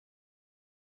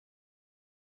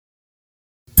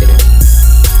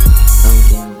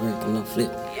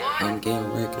flip. I'm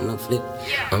getting work and I'm flip.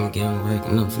 I'm getting work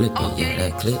and I'm flipping. Yeah,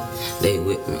 that clip, they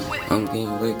with me. I'm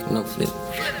getting work and I'm flip.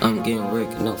 I'm getting work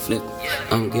and I'm flip.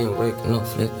 I'm getting work and I'm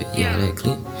flipping. Yeah, that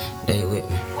clip, they with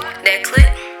me. That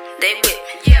clip, they with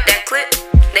me. That clip,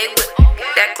 they with me.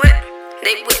 That clip,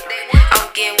 they with me. I'm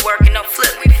getting work and I'm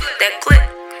flipping. That clip,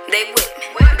 they with me.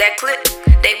 That clip,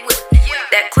 they with me.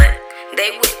 That clip,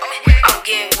 they with me. I'm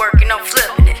getting work and I'm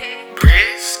flipping it.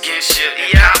 Bricks, getting shit,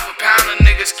 pound for pound of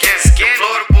niggas skinning.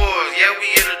 Florida boys, yeah, we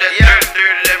into that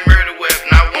dirty, that murder weapon.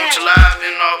 I want you live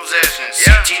in all possession.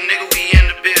 CT nigga, we in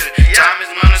the building. Time is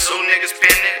money, so niggas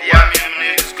spend it. Why me them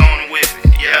niggas gonna whip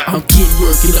it? Yeah. I'm getting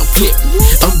work and I'm flipping.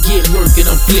 I'm getting work and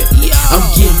I'm flipping. I'm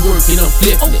getting work and I'm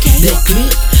flipping. That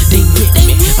clip, they with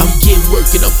me. I'm getting work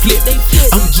and I'm flipping.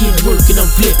 I'm getting work and I'm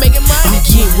flipping. I'm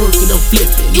getting work and I'm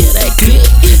flipping. Yeah, that clip,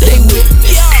 they with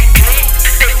me.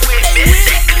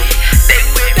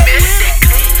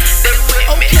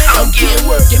 I'm getting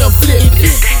work and I'm flipping.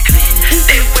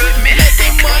 They with me.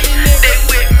 They money, nigga. They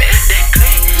with me.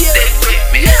 They with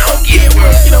me. I'm getting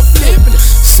work and I'm flipping.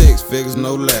 6 figures,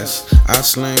 no less. I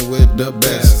slang with the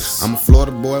best. I'm a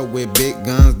Florida boy with big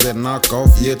guns that knock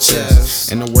off your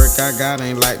chest. And the work I got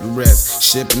ain't like the rest.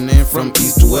 Shipping in from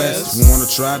east to west. You wanna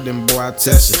try, then boy, I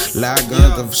test you. Loud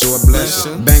guns to show a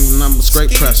blessing. Bang the number,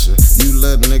 straight pressure. You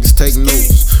little niggas take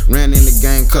notes. Ran in the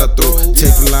game, cutthroat.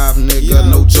 Take a live nigga,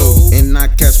 no joke. And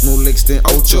I catch more licks than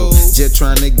Ocho. Just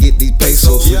trying to get these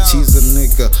pesos. With cheese a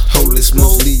nigga, holy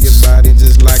smokes. Leave your body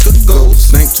just like a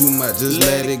ghost. Think too much, just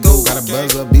let it go. Got a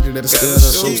buzz up, beat it at a stutter.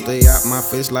 So stay out my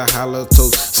face like hollow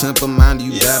toast. Simple mind,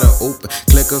 you gotta open.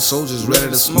 Click of soldiers ready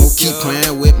to smoke. Keep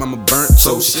playing with mama burnt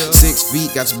toast. 6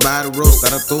 feet, got your body roast.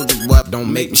 Thought I told you what,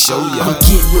 don't make me show ya. I'm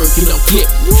getting work and I'm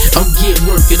flipping. I'm getting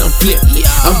work and I'm flipping.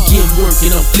 I'm getting work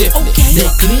and I'm flipping.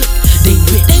 That clip, they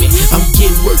with me. I'm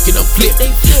getting work and I'm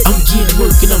flipping. I'm getting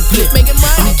work and I'm flipping.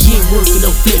 I'm getting work and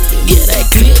I'm flipping. Yeah, that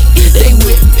clip, they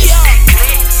with me.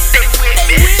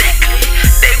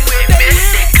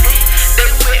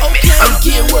 I'm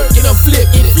getting work and I'm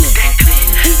flipping it.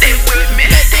 They with me.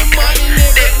 They money,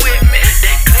 nigga. They with me.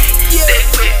 They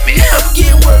with me. I'm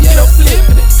getting work and I'm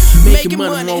flipping it. Making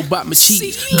money all about my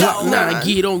cheese. Glock 9,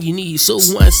 get on your knees. So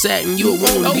one sat and you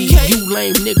won't be. You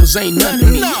lame niggas ain't nothing to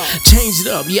me. Change it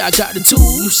up, yeah, I got the tool.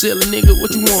 You sell a nigga,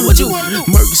 what you want?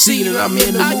 Murky seed and I'm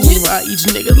in the mood. I eat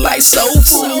niggas like soul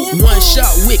food. One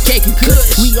shot with cake and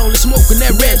kush. We only smoking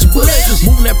that ratchet bush.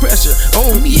 Moving that pressure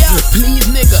on me. Please,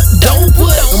 nigga, don't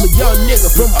push. I'm a young nigga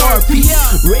from RP.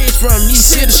 Raised from these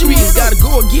city streets. Gotta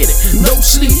go and get it. No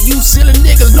sleep, you silly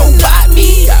niggas don't buy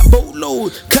me. Got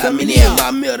boatload coming in.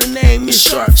 My middle name is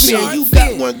Shark Fin. You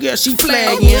got one girl, she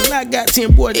flagging. I got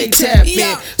 10 boys, they tapping.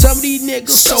 Some of these niggas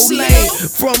so lame.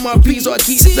 From my piece, I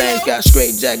keep things. Got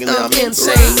straight jacket, and I'm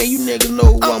insane. Man, you niggas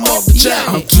know I'm off the chain.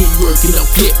 I'm getting work and I'm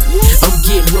flipping. I'm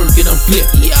getting work and I'm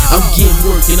flipping. I'm getting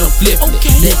work and I'm flipping.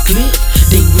 That clip,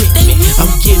 they with me.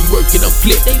 I'm getting work and I'm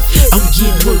flipping. I'm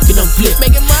getting work and I'm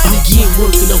flipping. I'm getting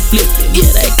work and I'm flipping. Yeah,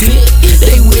 that clip,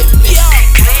 they with me.